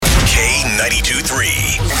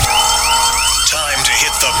K92.3. Time to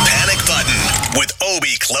hit the panic button with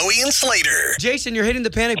Obie, Chloe, and Slater. Jason, you're hitting the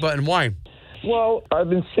panic button. Why? Well, I've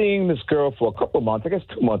been seeing this girl for a couple of months, I guess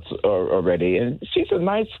 2 months already, and she's a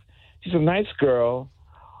nice girl,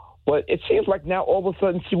 but it seems like now all of a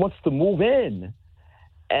sudden she wants to move in,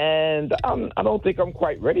 and I don't think I'm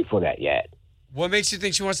quite ready for that yet. What makes you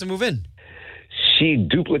think she wants to move in? She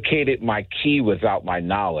duplicated my key without my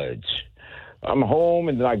knowledge. I'm home,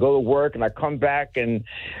 and then I go to work, and I come back, and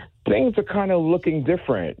things are kind of looking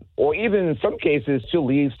different. Or even in some cases, she'll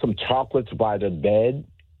leave some chocolates by the bed.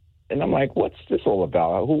 And I'm like, what's this all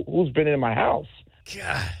about? Who's been in my house?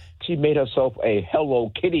 God. She made herself a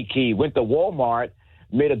Hello Kitty key, went to Walmart,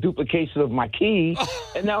 made a duplication of my key,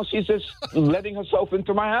 and now she's just letting herself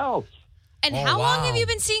into my house. And how long have you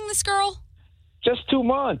been seeing this girl? Just 2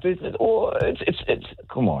 months. It's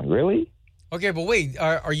come on, really? Okay, but wait,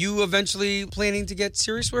 are you eventually planning to get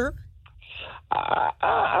serious with her?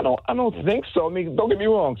 I don't think so. I mean, don't get me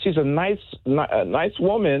wrong. She's a nice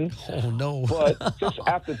woman. Oh no! But just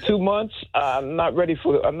after 2 months, I'm not ready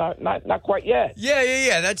for. I'm not quite yet.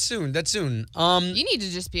 Yeah. That's soon. You need to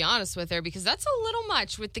just be honest with her because that's a little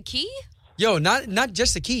much with the key. Yo, not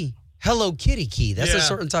just the key. Hello Kitty key. That's a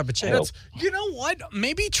certain type of chick. You know what?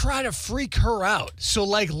 Maybe try to freak her out. So,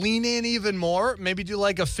 lean in even more. Maybe do,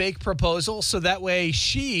 a fake proposal so that way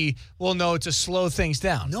she will know to slow things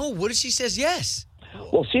down. No, what if she says yes?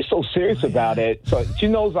 Well, she's so serious about it. So she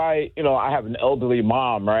knows I have an elderly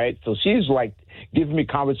mom, right? So she's, giving me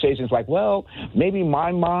conversations like, well, maybe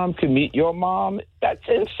my mom can meet your mom. That's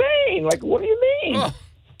insane. What do you mean?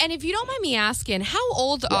 And if you don't mind me asking, how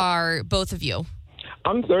old are both of you?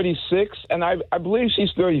 I'm 36, and I believe she's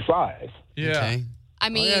 35. Yeah. Okay. I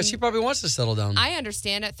mean, she probably wants to settle down. I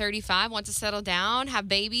understand at 35, wants to settle down, have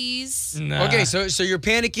babies. Nah. Okay, so you're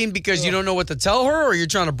panicking because you don't know what to tell her, or you're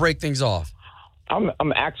trying to break things off? I'm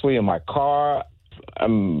actually in my car.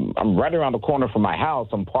 I'm right around the corner from my house.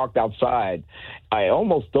 I'm parked outside. I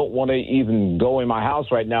almost don't want to even go in my house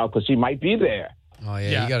right now because she might be there. Oh,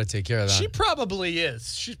 yeah, you got to take care of that. She probably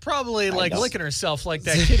is. She's probably licking herself like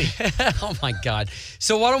that kitty. Oh, my God.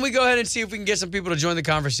 So why don't we go ahead and see if we can get some people to join the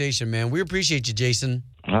conversation, man. We appreciate you, Jason.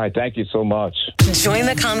 All right, thank you so much. Join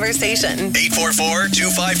the conversation.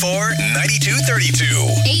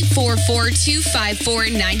 844-254-9232.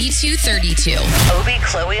 844-254-9232. Obie,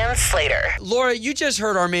 Chloe, and Slater. Laura, you just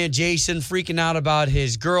heard our man Jason freaking out about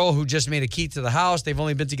his girl who just made a key to the house. They've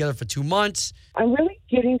only been together for 2 months. I'm really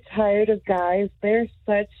getting tired of guys. They're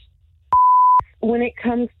such when it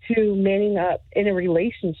comes to manning up in a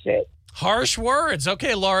relationship. Harsh words.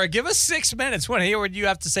 Okay, Laura, give us 6 minutes. Want to hear what you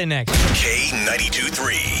have to say next.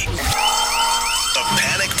 K92.3. The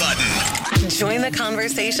panic button. Join the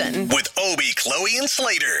conversation With Obie, Chloe, and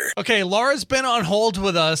Slater. Okay, Laura's been on hold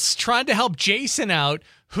with us trying to help Jason out,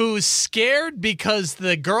 who's scared because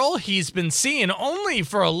the girl he's been seeing only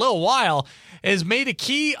for a little while has made a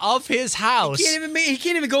key of his house. He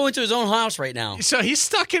can't even go into his own house right now. So he's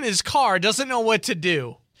stuck in his car, doesn't know what to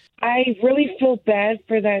do. I really feel bad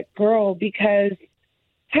for that girl because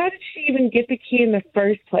how did she even get the key in the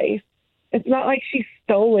first place? It's not like she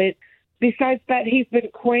stole it. Besides that, he's been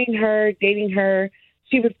courting her, dating her.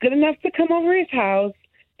 She was good enough to come over his house,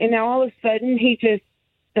 and now all of a sudden he just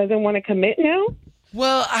doesn't want to commit now?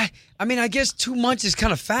 Well, I mean, I guess 2 months is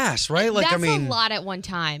kind of fast, right? That's a lot at one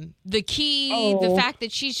time. The key, the fact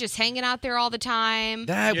that she's just hanging out there all the time.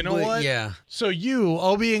 You know what? Yeah. So you,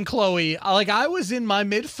 Obie and Chloe, I was in my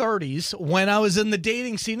mid-30s when I was in the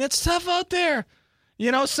dating scene. It's tough out there.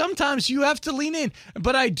 Sometimes you have to lean in.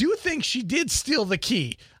 But I do think she did steal the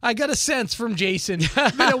key. I got a sense from Jason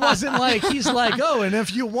that it wasn't like he's like, oh, and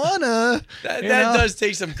if you wanna. That does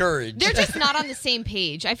take some courage. They're just not on the same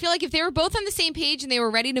page. I feel like if they were both on the same page and they were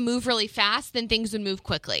ready to move really fast, then things would move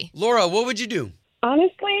quickly. Laura, what would you do?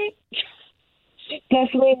 Honestly, she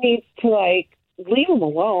definitely needs to, leave him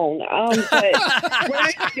alone. But what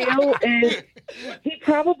I feel is he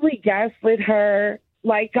probably gaslit her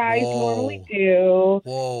like guys normally do.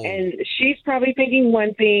 Whoa. And she's probably thinking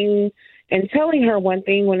one thing and telling her one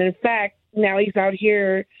thing when in fact now he's out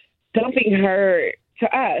here dumping her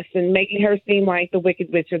to us and making her seem like the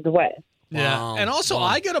Wicked Witch of the West. Yeah. Wow. And also,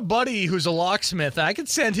 I got a buddy who's a locksmith. I could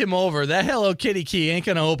send him over. That Hello Kitty key ain't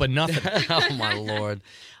going to open nothing. Oh, my Lord.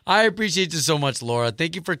 I appreciate you so much, Laura.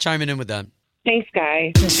 Thank you for chiming in with that. Thanks,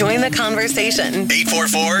 guys. Join the conversation.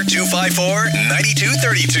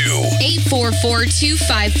 844-254-9232.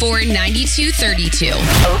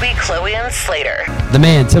 844-254-9232. Obie, Chloe, and Slater. The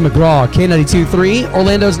man, Tim McGraw, K92.3,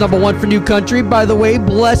 Orlando's #1 for new country. By the way,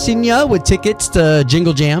 blessing ya with tickets to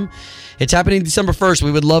Jingle Jam. It's happening December 1st.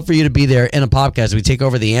 We would love for you to be there in a podcast. We take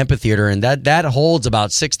over the amphitheater, and that holds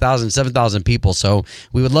about 6,000, 7,000 people. So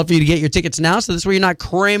we would love for you to get your tickets now, so this way you're not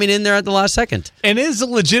cramming in there at the last second. And it is a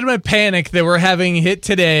legitimate panic that we're having hit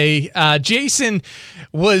today. Jason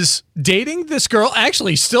was dating this girl,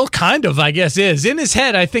 actually still kind of, I guess is. In his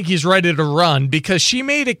head, I think he's ready to run because she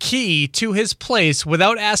made a key to his place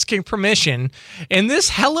without asking permission. And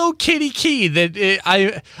this Hello Kitty key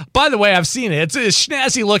that by the way, I've seen it. It's a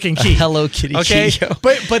snazzy looking key. Hello Kitty okay? key.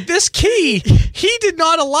 But this key, he did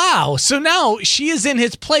not allow. So now she is in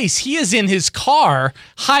his place. He is in his car,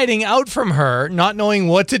 hiding out from her, not knowing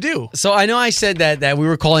what to do. So I know I said that we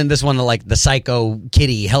were calling this one like the Psycho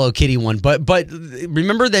Kitty, Hello Kitty one, but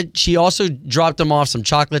remember that she also dropped him off some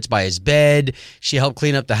chocolates by his bed. She helped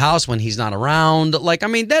clean up the house when he's not around. Like, I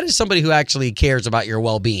mean, that is somebody who actually cares about your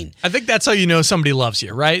well-being. I think that's how you know somebody loves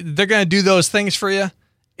you, right? They're going to do those things for you.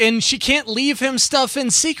 And she can't leave him stuff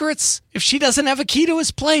in secrets if she doesn't have a key to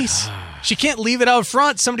his place. She can't leave it out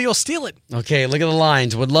front. Somebody will steal it. Okay, look at the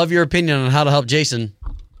lines. Would love your opinion on how to help Jason.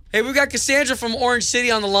 Hey, we've got Cassandra from Orange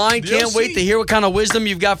City on the line. Can't wait to hear what kind of wisdom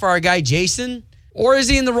you've got for our guy Jason. Or is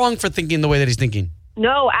he in the wrong for thinking the way that he's thinking?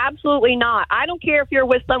 No, absolutely not. I don't care if you're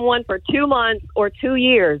with someone for 2 months or 2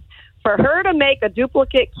 years. For her to make a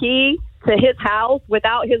duplicate key to his house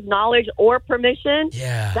without his knowledge or permission,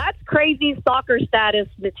 that's crazy stalker status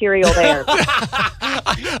material there.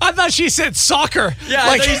 I thought she said soccer. Yeah,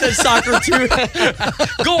 I thought you said soccer too.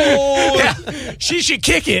 Goal! Yeah, she should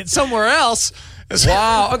kick it somewhere else.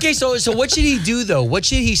 Wow. Okay, so what should he do, though? What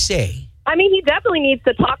should he say? I mean, he definitely needs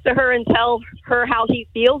to talk to her and tell her how he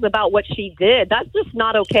feels about what she did. That's just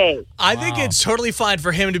not okay. I think it's totally fine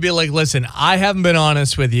for him to be like, listen, I haven't been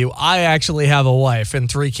honest with you. I actually have a wife and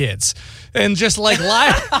 3 kids. And just like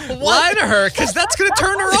lie to her because that's going to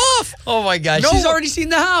turn her off. Oh, my gosh. She's already seen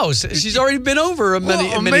the house. She's already been over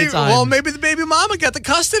many times. Well, maybe the baby mama got the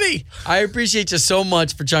custody. I appreciate you so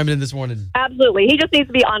much for chiming in this morning. Absolutely. He just needs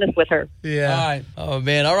to be honest with her. Yeah. All right. Oh,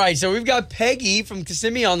 man. All right. So we've got Peggy from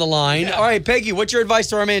Kissimmee on the line. Yeah. All right, Peggy, what's your advice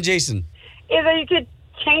to our man, Jason? Either you could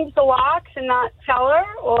change the locks and not tell her,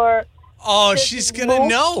 or... Oh, she's going to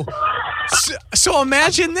know. So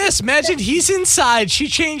imagine this. Imagine he's inside. He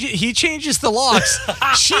changes the locks.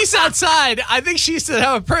 She's outside. I think she's the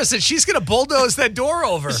type of person. She's going to bulldoze that door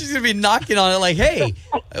over. She's going to be knocking on it like, hey,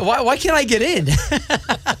 why can't I get in? You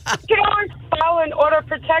can always file an order of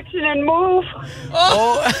protection and move.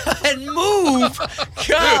 Oh, and move?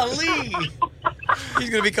 Golly. He's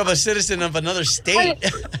going to become a citizen of another state.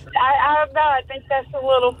 I don't know. I think that's a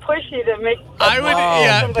little pushy to make.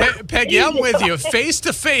 Peggy, I'm with you. Face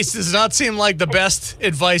to face does not seem like the best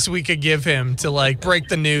advice we could give him to like break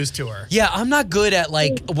the news to her. Yeah, I'm not good at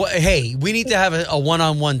hey, we need to have a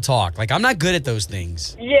one-on-one talk. Like, I'm not good at those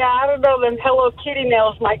things. Yeah, I don't know. Them Hello Kitty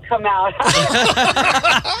nails might come out.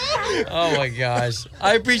 Oh my gosh.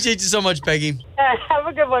 I appreciate you so much, Peggy. Have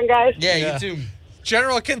a good one, guys. Yeah, you too.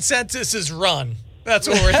 General consensus is run. That's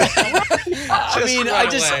what we're thinking.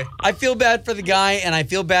 I feel bad for the guy, and I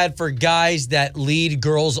feel bad for guys that lead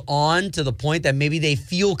girls on to the point that maybe they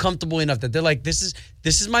feel comfortable enough that they're like, this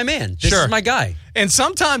is my man. This is my guy. And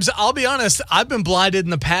sometimes, I'll be honest, I've been blinded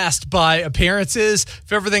in the past by appearances.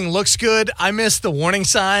 If everything looks good, I miss the warning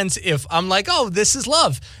signs. If I'm like, oh, this is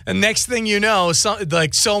love. And next thing you know,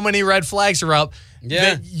 so many red flags are up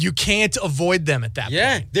that you can't avoid them at that point.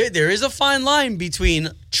 Yeah, there is a fine line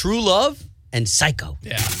between true love and psycho.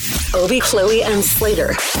 Yeah. Obie, Chloe, and Slater.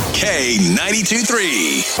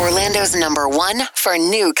 K92.3. Orlando's #1 for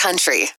new country.